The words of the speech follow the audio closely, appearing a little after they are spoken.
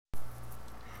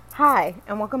Hi,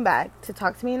 and welcome back to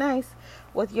Talk to Me Nice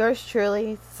with yours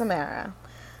truly, Samara.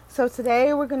 So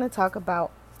today we're going to talk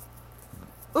about,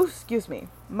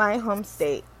 my home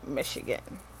state, Michigan.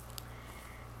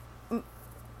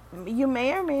 You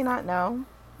may or may not know,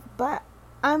 but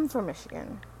I'm from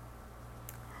Michigan.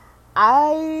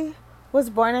 I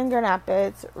was born in Grand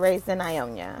Rapids, raised in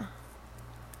Ionia.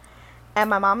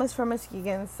 And my mom is from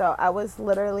Muskegon, so I was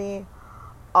literally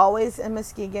always in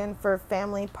Muskegon for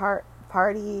family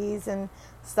parties and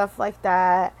stuff like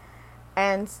that,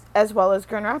 and as well as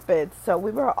Grand Rapids. So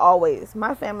we were always,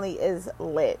 my family is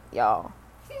lit, y'all.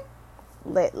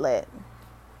 Lit.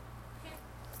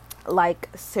 Like,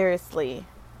 seriously.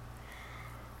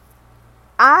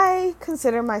 I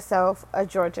consider myself a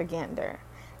Georgia Gander.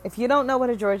 If you don't know what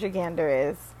a Georgia Gander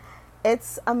is,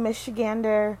 it's a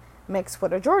Michigander mixed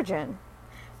with a Georgian.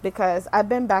 Because I've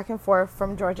been back and forth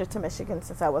from Georgia to Michigan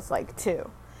since I was like 2.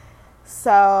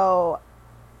 So,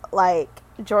 like,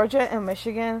 Georgia and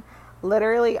Michigan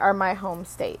literally are my home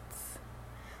states.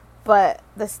 But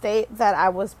the state that I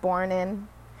was born in,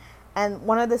 and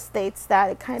one of the states that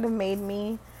it kind of made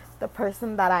me the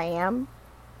person that I am,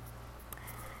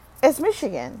 is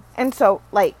Michigan. And so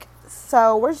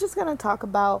we're just going to talk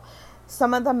about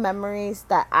some of the memories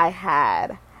that I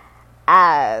had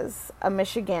as a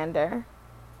Michigander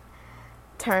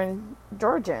turned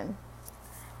Georgian.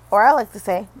 Or I like to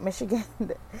say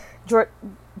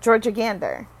Georgia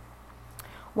Gander.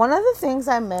 One of the things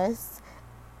I miss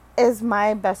is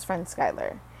my best friend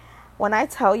Skylar. When I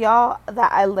tell y'all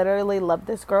that I literally love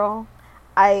this girl,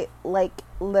 I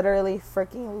literally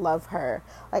freaking love her.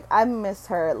 Like, I miss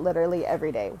her literally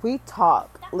every day. We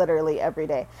talk literally every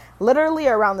day. Literally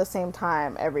around the same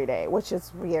time every day, which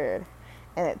is weird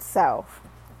in itself.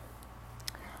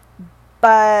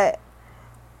 But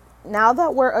now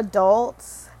that we're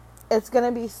adults, it's going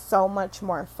to be so much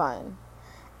more fun.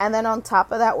 And then on top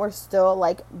of that, we're still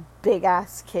like big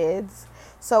ass kids.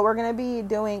 So we're going to be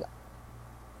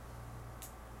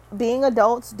being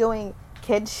adults doing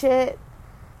kid shit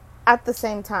at the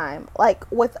same time.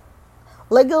 Like, with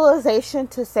legalization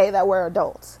to say that we're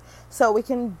adults. So we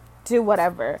can do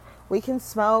whatever. We can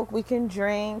smoke, we can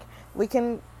drink, we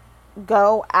can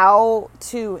go out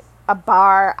to a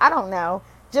bar. I don't know.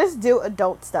 Just do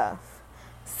adult stuff.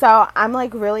 So I'm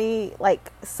really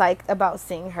psyched about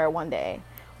seeing her one day.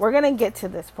 We're going to get to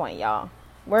this point, y'all.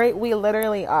 We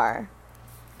literally are.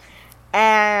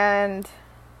 And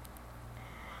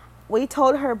we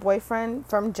told her boyfriend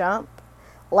from jump,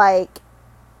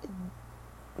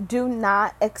 do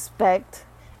not expect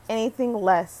anything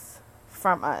less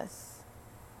from us.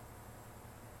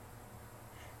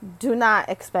 Do not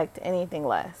expect anything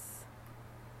less.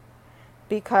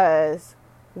 Because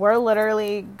we're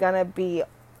literally gonna be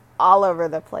all over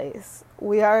the place.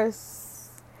 We are,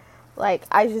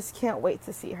 I just can't wait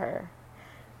to see her.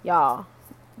 Y'all,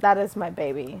 that is my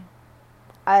baby.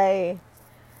 I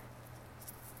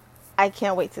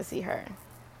can't wait to see her.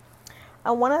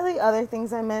 And one of the other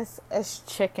things I miss is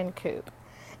chicken coop.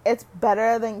 It's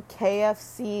better than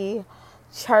KFC,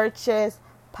 Church's,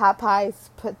 Popeyes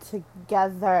put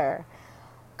together.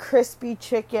 Crispy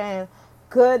chicken,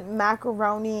 good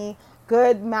macaroni,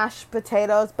 good mashed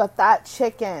potatoes, but that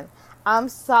chicken, I'm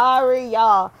sorry,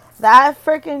 y'all. That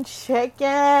freaking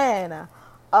chicken,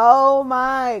 oh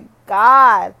my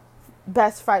God.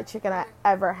 Best fried chicken I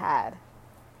ever had.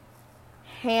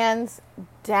 Hands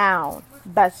down,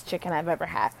 best chicken I've ever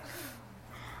had.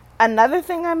 Another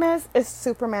thing I miss is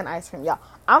Superman ice cream, y'all.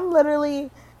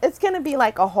 It's going to be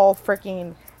like a whole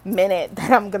freaking minute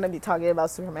that I'm going to be talking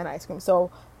about Superman ice cream.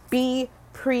 So be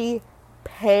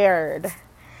prepared.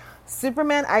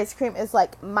 Superman ice cream is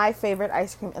my favorite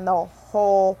ice cream in the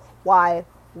whole wide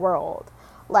world.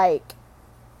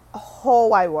 Whole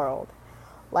wide world.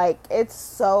 It's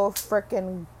so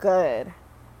freaking good.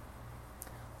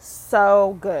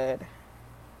 So good.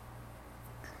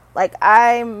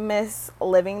 I miss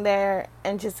living there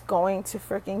and just going to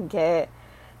freaking get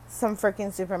some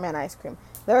freaking Superman ice cream.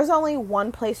 There's only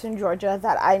one place in Georgia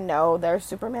that I know there's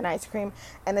Superman ice cream,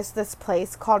 and it's this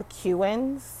place called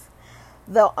Kewins.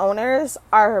 The owners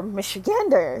are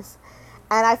Michiganders,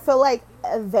 and I feel like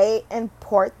they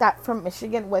import that from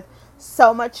Michigan with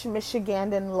so much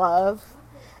Michigandan love,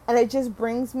 and it just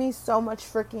brings me so much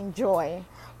freaking joy.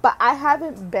 But I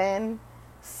haven't been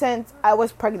since I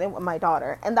was pregnant with my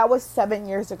daughter, and that was 7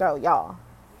 years ago, y'all.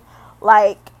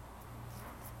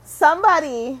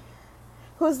 Somebody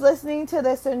who's listening to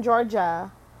this in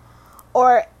Georgia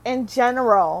or in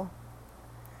general,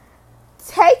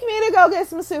 take me to go get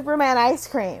some Superman ice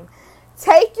cream.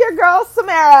 Take your girl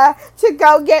Samara to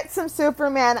go get some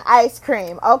Superman ice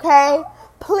cream, okay?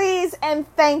 please and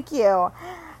thank you.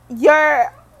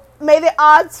 May the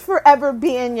odds forever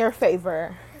be in your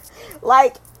favor.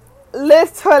 Like,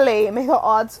 literally, may the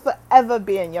odds forever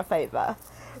be in your favor.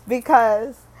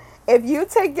 Because if you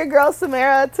take your girl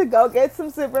Samara to go get some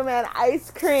Superman ice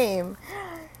cream,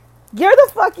 you're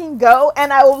the fucking GOAT,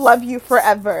 and I will love you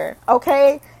forever.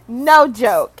 Okay? No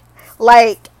joke.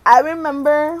 Like, I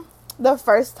remember the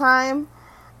first time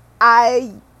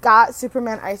I got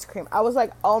Superman ice cream. I was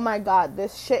like, oh my god,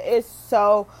 this shit is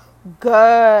so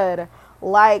good.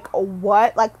 Like,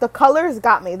 what? Like, the colors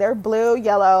got me. They're blue,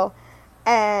 yellow,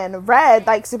 and red,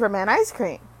 like Superman ice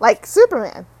cream. Like,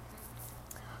 Superman.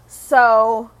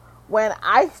 So, when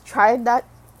I tried that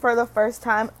for the first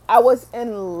time, I was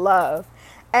in love.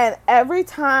 And every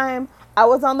time I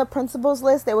was on the principal's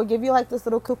list, they would give you, like, this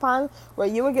little coupon where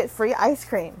you would get free ice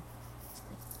cream.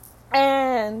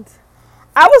 And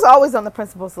I was always on the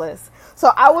principal's list.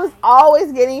 So, I was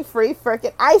always getting free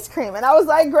freaking ice cream. And I was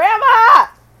like, Grandma!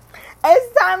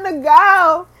 It's time to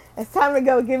go. It's time to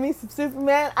go. Give me some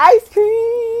Superman ice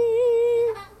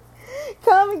cream.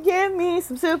 Come and give me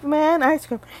some Superman ice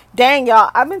cream. Dang, y'all.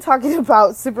 I've been talking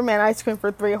about Superman ice cream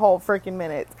for 3 whole freaking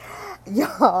minutes.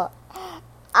 Y'all,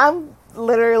 I'm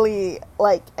literally,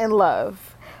 like, in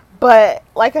love. But,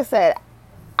 like I said,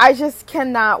 I just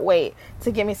cannot wait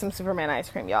to give me some Superman ice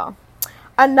cream, y'all.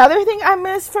 Another thing I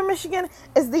miss from Michigan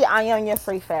is the Ionia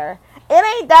free fair.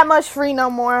 It ain't that much free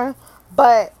no more,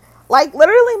 but like,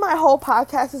 literally, my whole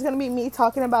podcast is going to be me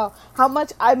talking about how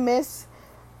much I miss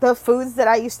the foods that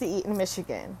I used to eat in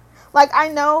Michigan. Like, I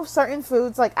know certain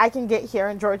foods, like, I can get here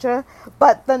in Georgia,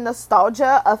 but the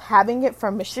nostalgia of having it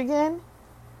from Michigan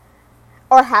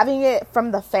or having it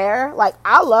from the fair, like,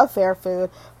 I love fair food,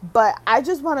 but I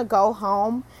just want to go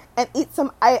home and eat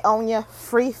some Ionia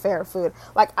free fair food.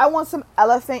 Like, I want some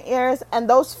elephant ears and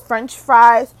those French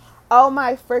fries. Oh,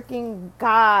 my freaking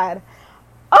God.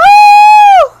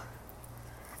 Oh!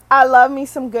 I love me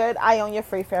some good Ionia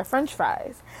free fair French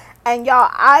fries. And y'all,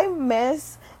 I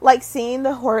miss like seeing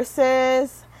the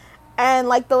horses and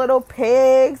like the little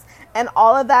pigs and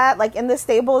all of that, like in the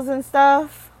stables and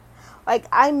stuff. Like,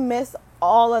 I miss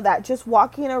all of that. Just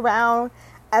walking around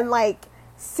and like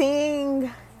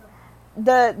seeing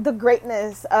the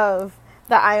greatness of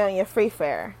the Ionia free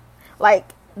fair.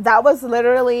 Like, that was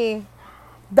literally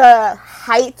the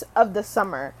height of the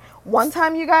summer. One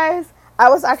time, you guys, I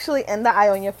was actually in the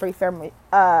Ionia Free Fair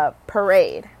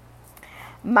parade.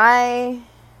 My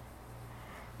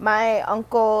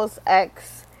uncle's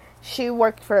ex, she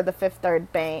worked for the Fifth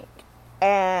Third Bank,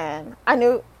 and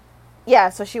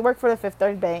so she worked for the Fifth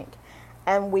Third Bank,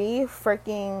 and me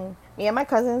and my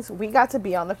cousins, we got to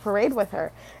be on the parade with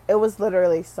her. It was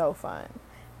literally so fun.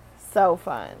 So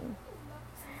fun.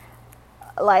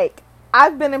 Like,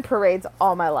 I've been in parades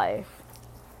all my life.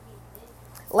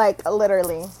 Like,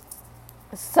 literally.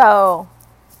 So,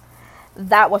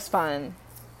 that was fun.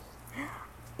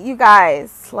 You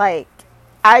guys, like,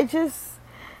 I just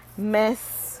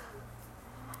miss,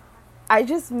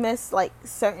 like,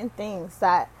 certain things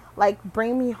that, like,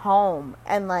 bring me home.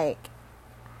 And, like,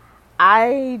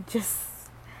 I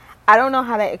don't know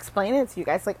how to explain it to you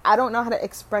guys. Like, I don't know how to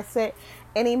express it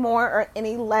any more or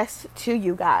any less to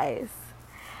you guys.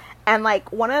 And,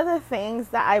 like, one of the things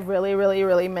that I really, really,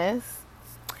 really miss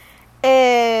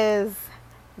is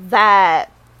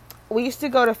that we used to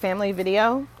go to Family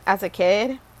Video as a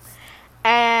kid,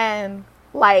 and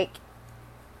like,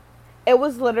 it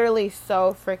was literally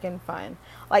so freaking fun.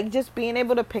 Like, just being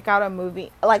able to pick out a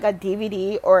movie, like a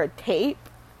DVD or a tape,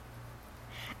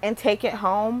 and take it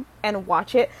home and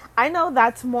watch it. I know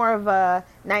that's more of a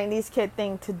 90s kid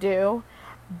thing to do,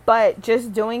 but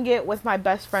just doing it with my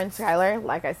best friend Skylar,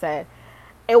 like I said,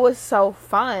 it was so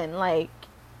fun. Like,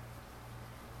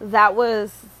 that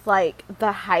was, like,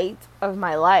 the height of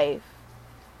my life.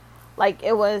 Like,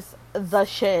 it was the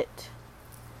shit.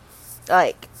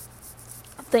 Like,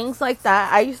 things like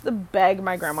that. I used to beg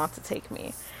my grandma to take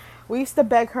me. We used to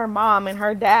beg her mom and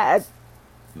her dad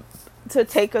to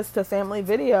take us to Family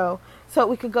Video so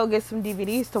we could go get some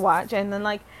DVDs to watch. And then,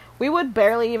 like, we would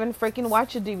barely even freaking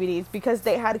watch the DVDs because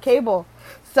they had cable.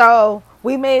 So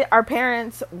we made our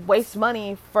parents waste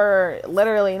money for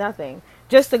literally nothing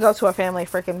just to go to a Family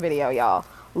freaking Video, y'all.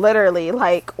 Literally,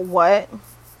 like, what?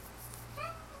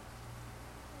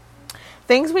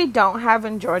 Things we don't have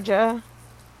in Georgia.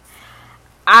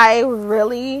 I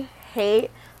really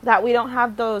hate that we don't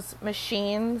have those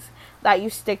machines that you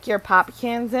stick your pop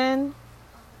cans in.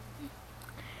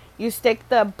 You stick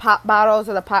the pop bottles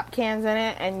or the pop cans in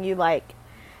it, and you like,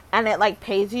 and it like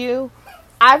pays you.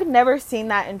 I've never seen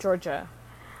that in Georgia.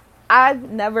 I've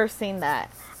never seen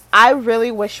that. I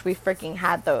really wish we freaking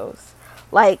had those.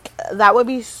 Like, that would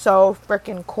be so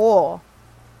freaking cool.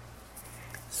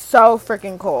 So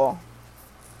freaking cool.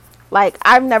 Like,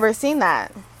 I've never seen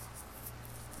that.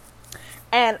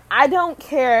 And I don't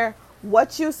care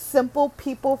what you simple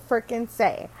people freaking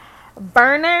say.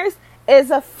 Burners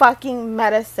is a fucking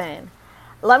medicine.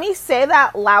 Let me say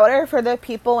that louder for the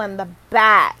people in the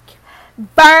back.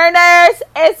 Burners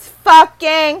is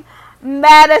fucking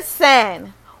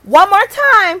medicine. One more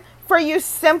time for you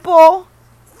simple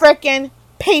freaking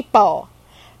people.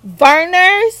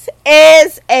 Burners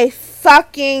is a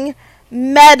fucking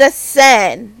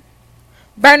medicine.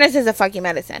 Burners is a fucking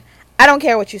medicine. I don't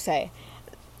care what you say.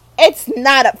 It's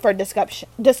not up for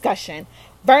discussion.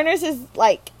 Burners is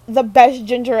like the best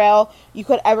ginger ale you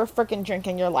could ever freaking drink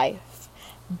in your life.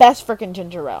 Best freaking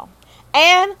ginger ale.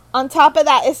 And on top of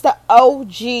that, it's the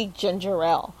OG ginger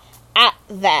ale. At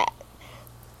that.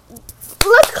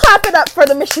 Let's clap it up for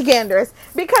the Michiganders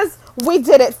because we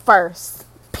did it first.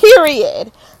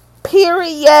 Period.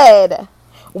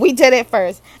 We did it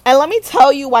first. And let me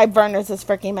tell you why Burners is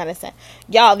freaking medicine.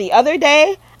 Y'all, the other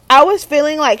day, I was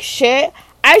feeling like shit.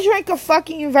 I drank a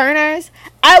fucking Burners.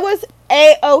 I was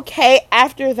A-okay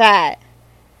after that.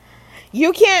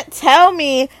 You can't tell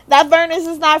me that Burners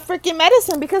is not freaking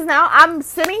medicine because now I'm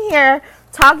sitting here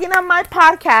talking on my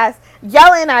podcast,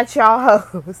 yelling at y'all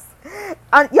hoes.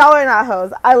 Y'all are not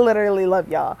hoes. I literally love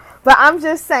y'all. But I'm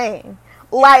just saying,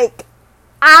 like,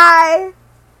 I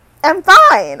am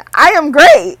fine. I am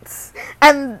great.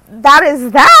 And that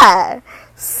is that.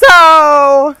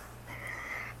 So,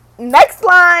 next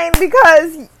line,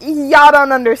 because y'all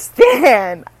don't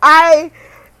understand. I'm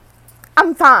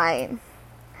fine.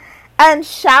 And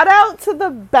shout out to the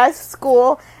best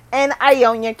school in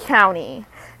Ionia County.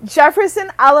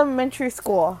 Jefferson Elementary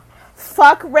School.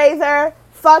 Fuck Rather.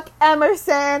 Fuck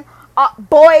Emerson.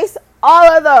 Boys,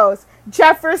 all of those.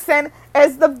 Jefferson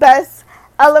is the best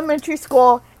elementary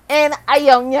school in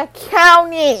Ionia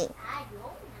County.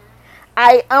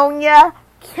 Ionia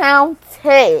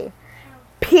County.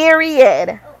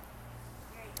 Period.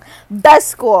 Best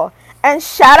school. And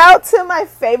shout out to my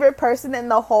favorite person in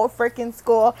the whole freaking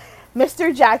school,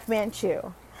 Mr. Jack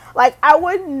Manchu. Like, I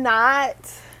would not,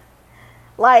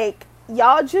 like,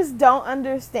 y'all just don't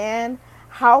understand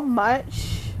how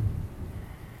much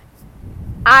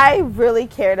I really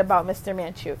cared about Mr.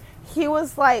 Manchu. He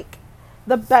was, like,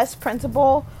 the best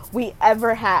principal we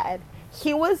ever had.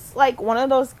 He was, like, one of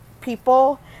those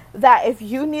people that if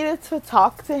you needed to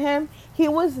talk to him, he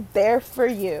was there for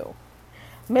you.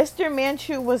 Mr.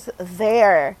 Manchu was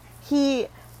there. He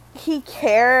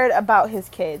cared about his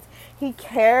kids. He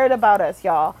cared about us,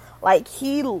 y'all. Like,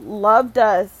 he loved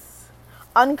us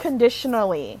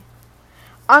unconditionally.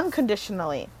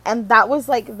 Unconditionally. And that was,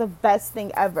 like, the best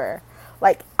thing ever.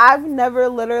 Like, I've never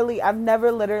literally,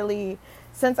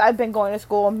 since I've been going to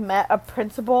school, met a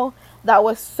principal that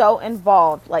was so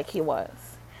involved like he was.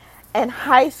 In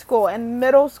high school, and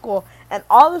middle school, and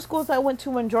all the schools I went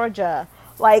to in Georgia.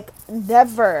 Like,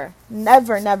 never.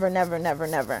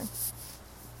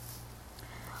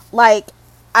 Like,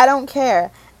 I don't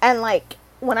care. And, like,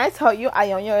 when I tell you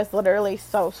Ionia is literally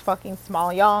so fucking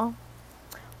small, y'all.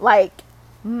 Like,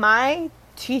 my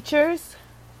teachers,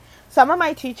 some of my,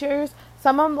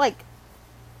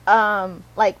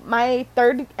 like my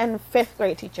 3rd and 5th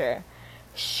grade teacher,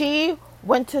 she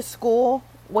went to school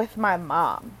with my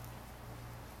mom.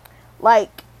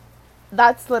 Like,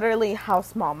 that's literally how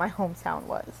small my hometown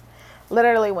was.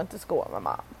 Literally went to school with my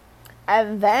mom.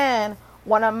 And then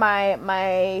one of my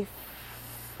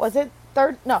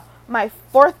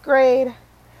 4th grade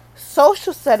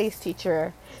social studies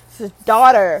teacher, his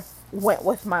daughter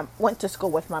went to school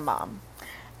with my mom.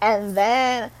 And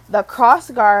then the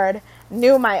cross guard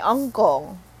knew my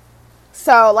uncle.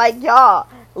 So, like, y'all,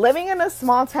 living in a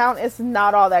small town is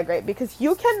not all that great because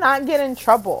you cannot get in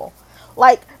trouble.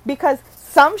 Like, because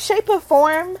some shape or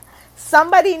form,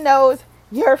 somebody knows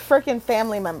you're a freaking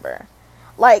family member.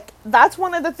 Like, that's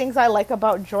one of the things I like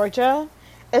about Georgia,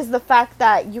 is the fact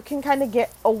that you can kind of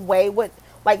get away with,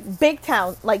 like, big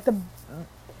town, like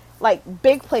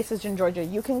big places in Georgia,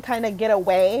 you can kind of get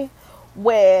away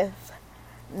with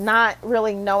not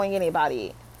really knowing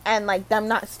anybody and, like, them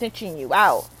not snitching you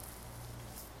out.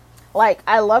 Like,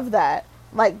 I love that.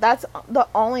 Like, that's the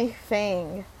only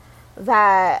thing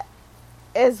that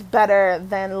is better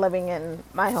than living in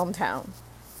my hometown.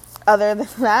 Other than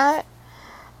that,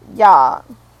 y'all.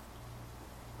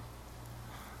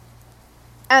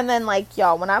 And then, like,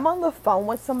 y'all, when I'm on the phone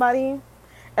with somebody,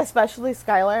 especially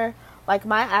Skylar, like,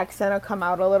 my accent will come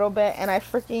out a little bit, and I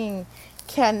freaking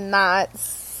cannot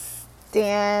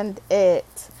stand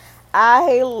it.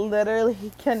 I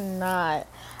literally cannot.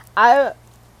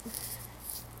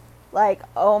 Like,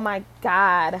 oh my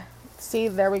God. See,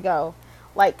 there we go.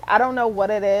 Like, I don't know what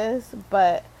it is,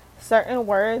 but certain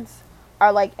words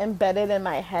are like embedded in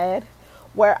my head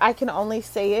where I can only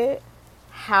say it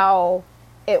how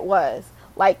it was.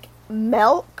 Like,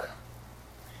 milk.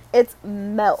 It's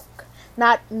milk,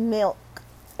 not milk.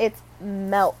 It's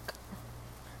milk.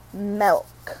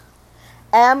 Milk.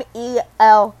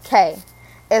 MELK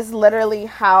is literally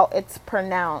how it's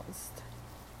pronounced.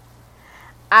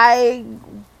 I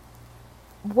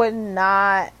would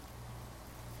not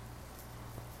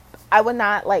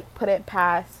like put it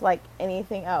past like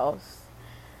anything else.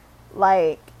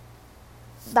 Like,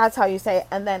 that's how you say it.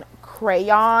 And then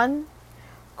crayon.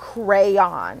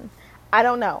 I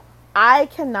don't know. I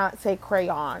cannot say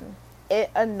crayon.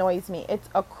 It annoys me. It's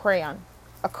a crayon.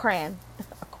 A crayon.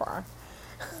 A crayon.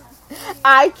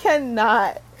 I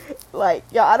cannot, like,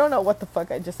 yo, I don't know what the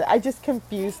fuck I just said. I just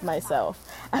confused myself.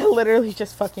 I literally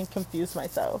just fucking confused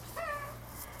myself.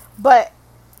 But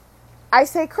I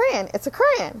say crayon. It's a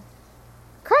crayon.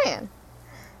 Crayon.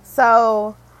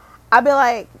 So I'd be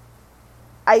like,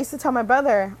 I used to tell my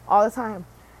brother all the time,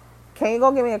 can you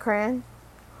go get me a crayon?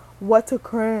 What's a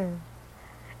crayon?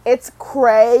 It's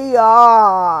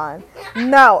crayon.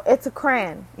 No, it's a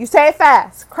crayon. You say it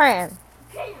fast. Crayon.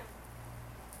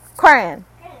 Crayon.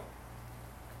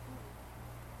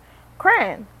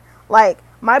 Crayon. Like,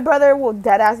 my brother will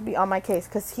deadass be on my case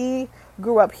because he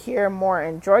grew up here more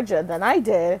in Georgia than I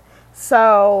did.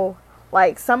 So,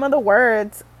 like, some of the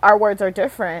words, our words are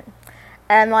different.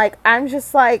 And, like, I'm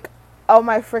just like, oh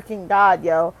my freaking God,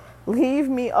 yo. Leave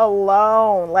me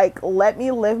alone. Like, let me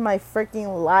live my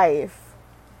freaking life.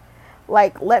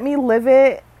 Like, let me live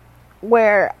it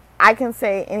where I can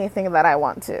say anything that I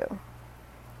want to.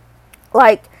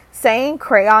 Like, saying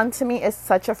crayon to me is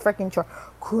such a freaking chore.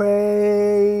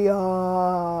 Crayon.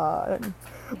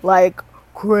 Like,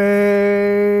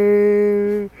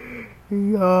 crayon.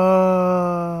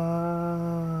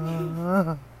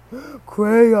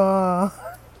 Crayon.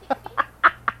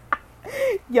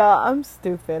 Y'all, I'm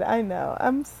stupid. I know.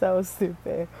 I'm so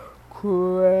stupid.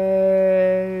 Crayon.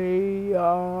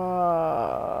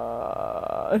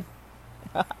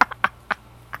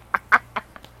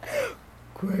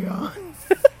 Crayon.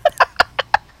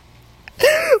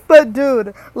 But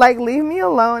dude, like, leave me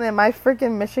alone in my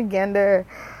freaking Michigander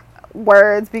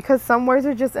words, because some words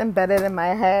are just embedded in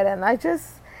my head, and I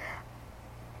just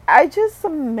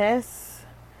miss,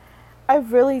 I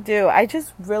really do. I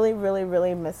just really, really,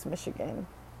 really miss Michigan.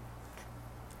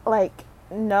 Like,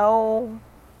 no,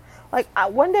 like,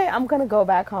 one day I'm gonna go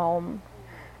back home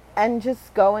and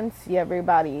just go and see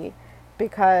everybody,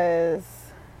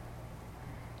 because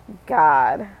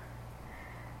God,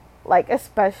 like,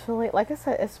 especially, like I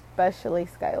said, especially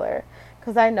Skylar,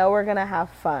 because I know we're gonna have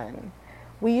fun.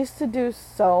 We used to do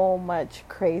so much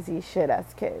crazy shit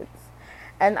as kids,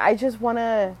 and I just want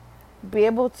to be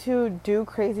able to do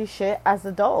crazy shit as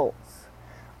adults.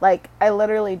 Like, I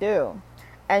literally do.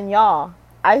 And y'all,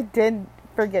 I did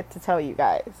forget to tell you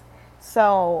guys.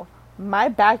 So, my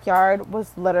backyard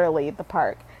was literally the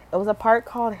park. It was a park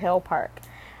called Hill Park.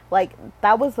 Like,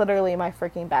 that was literally my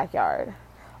freaking backyard.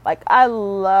 Like, I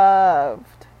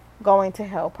loved going to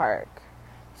Hill Park.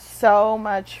 So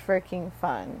much freaking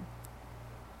fun.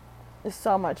 It's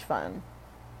so much fun.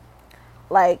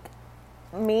 Like,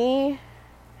 me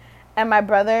and my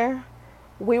brother,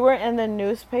 we were in the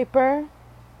newspaper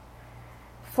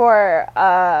for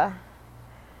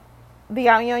the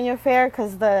Ionia fair,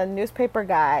 because the newspaper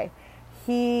guy,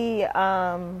 he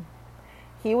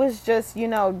was just, you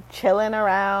know, chilling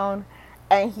around,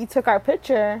 and he took our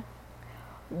picture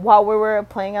while we were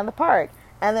playing on the park.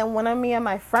 And then one of me and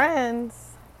my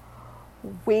friends,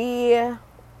 we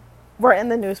were in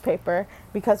the newspaper,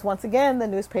 because once again, the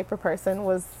newspaper person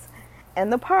was in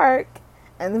the park,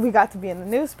 and we got to be in the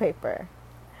newspaper.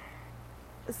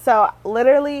 So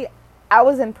literally, I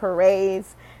was in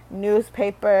parades,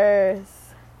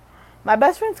 newspapers. My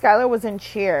best friend Skylar was in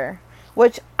cheer,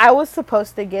 which I was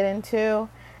supposed to get into,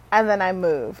 and then I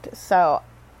moved, so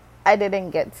I didn't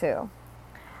get to.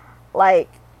 Like,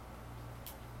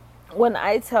 when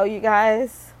I tell you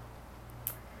guys,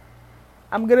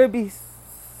 I'm gonna be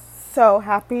so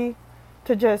happy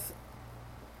to just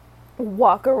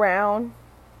walk around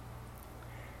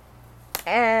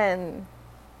and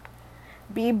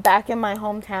be back in my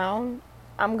hometown.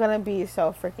 I'm gonna be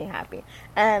so freaking happy.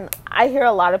 And I hear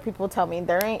a lot of people tell me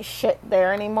there ain't shit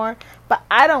there anymore, but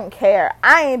I don't care.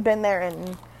 I ain't been there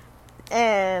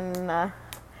in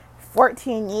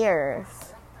 14 years.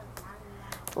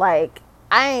 Like,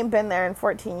 I ain't been there in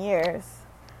 14 years.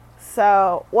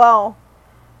 So, well,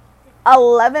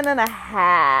 11 and a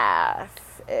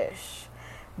half-ish.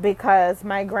 because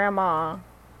my grandma,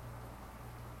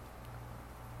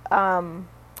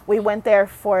 we went there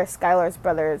for Skylar's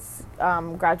brother's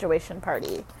graduation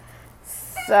party.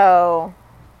 So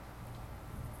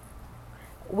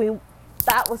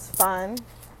that was fun.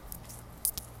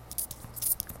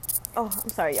 Oh, I'm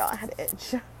sorry, y'all. I had an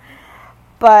itch.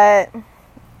 But,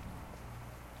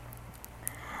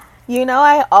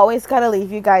 I always gotta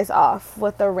leave you guys off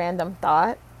with a random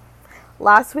thought.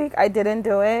 Last week, I didn't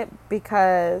do it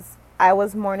because I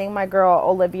was mourning my girl,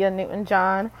 Olivia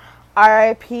Newton-John.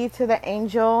 R.I.P. to the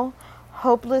angel,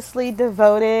 hopelessly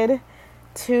devoted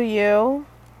to you.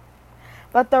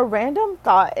 But the random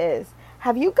thought is,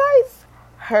 have you guys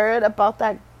heard about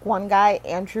that one guy,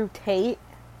 Andrew Tate?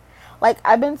 Like,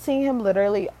 I've been seeing him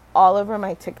literally all over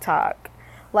my TikTok.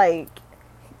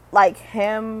 Like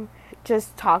him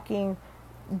just talking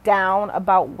down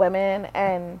about women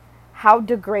and how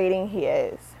degrading he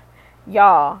is.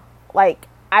 Y'all, like,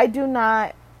 I do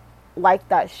not like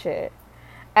that shit.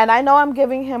 And I know I'm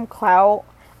giving him clout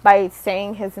by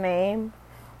saying his name,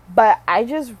 but I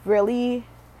just really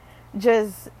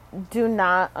just do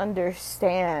not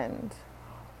understand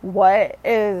what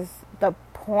is the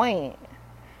point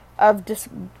of just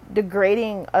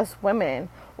degrading us women.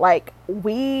 Like,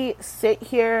 we sit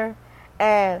here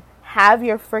and have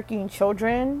your freaking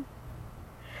children.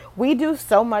 We do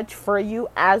so much for you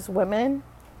as women.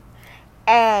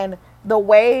 And the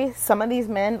way some of these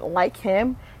men like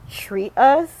him treat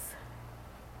us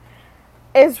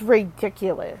is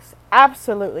ridiculous.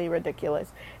 Absolutely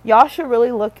ridiculous. Y'all should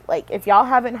really look, like, if y'all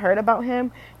haven't heard about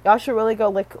him, y'all should really go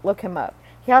look him up.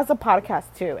 He has a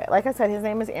podcast too. Like I said, his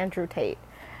name is Andrew Tate.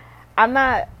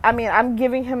 I'm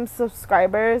giving him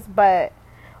subscribers, but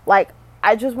like,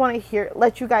 I just want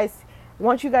you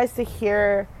guys to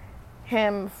hear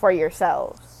him for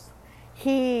yourselves.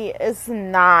 He is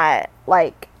not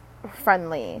like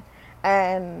friendly.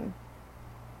 And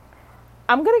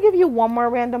I'm going to give you one more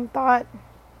random thought.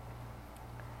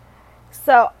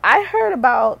 So I heard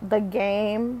about the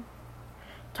game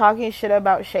talking shit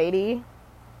about Shady,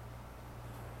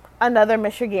 another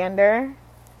Michigander,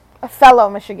 a fellow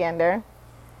Michigander.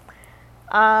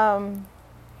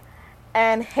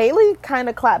 And Haley kind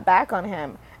of clapped back on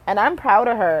him. And I'm proud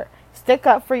of her. Stick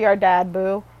up for your dad,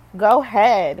 boo. Go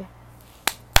ahead.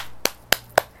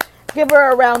 Give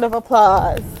her a round of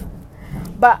applause.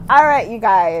 But alright, you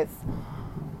guys.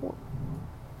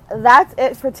 That's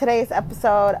it for today's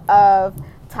episode of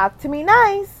Talk to Me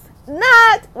Nice.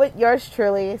 Not with yours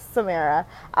truly, Samara.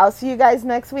 I'll see you guys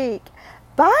next week.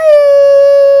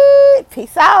 Bye.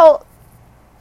 Peace out.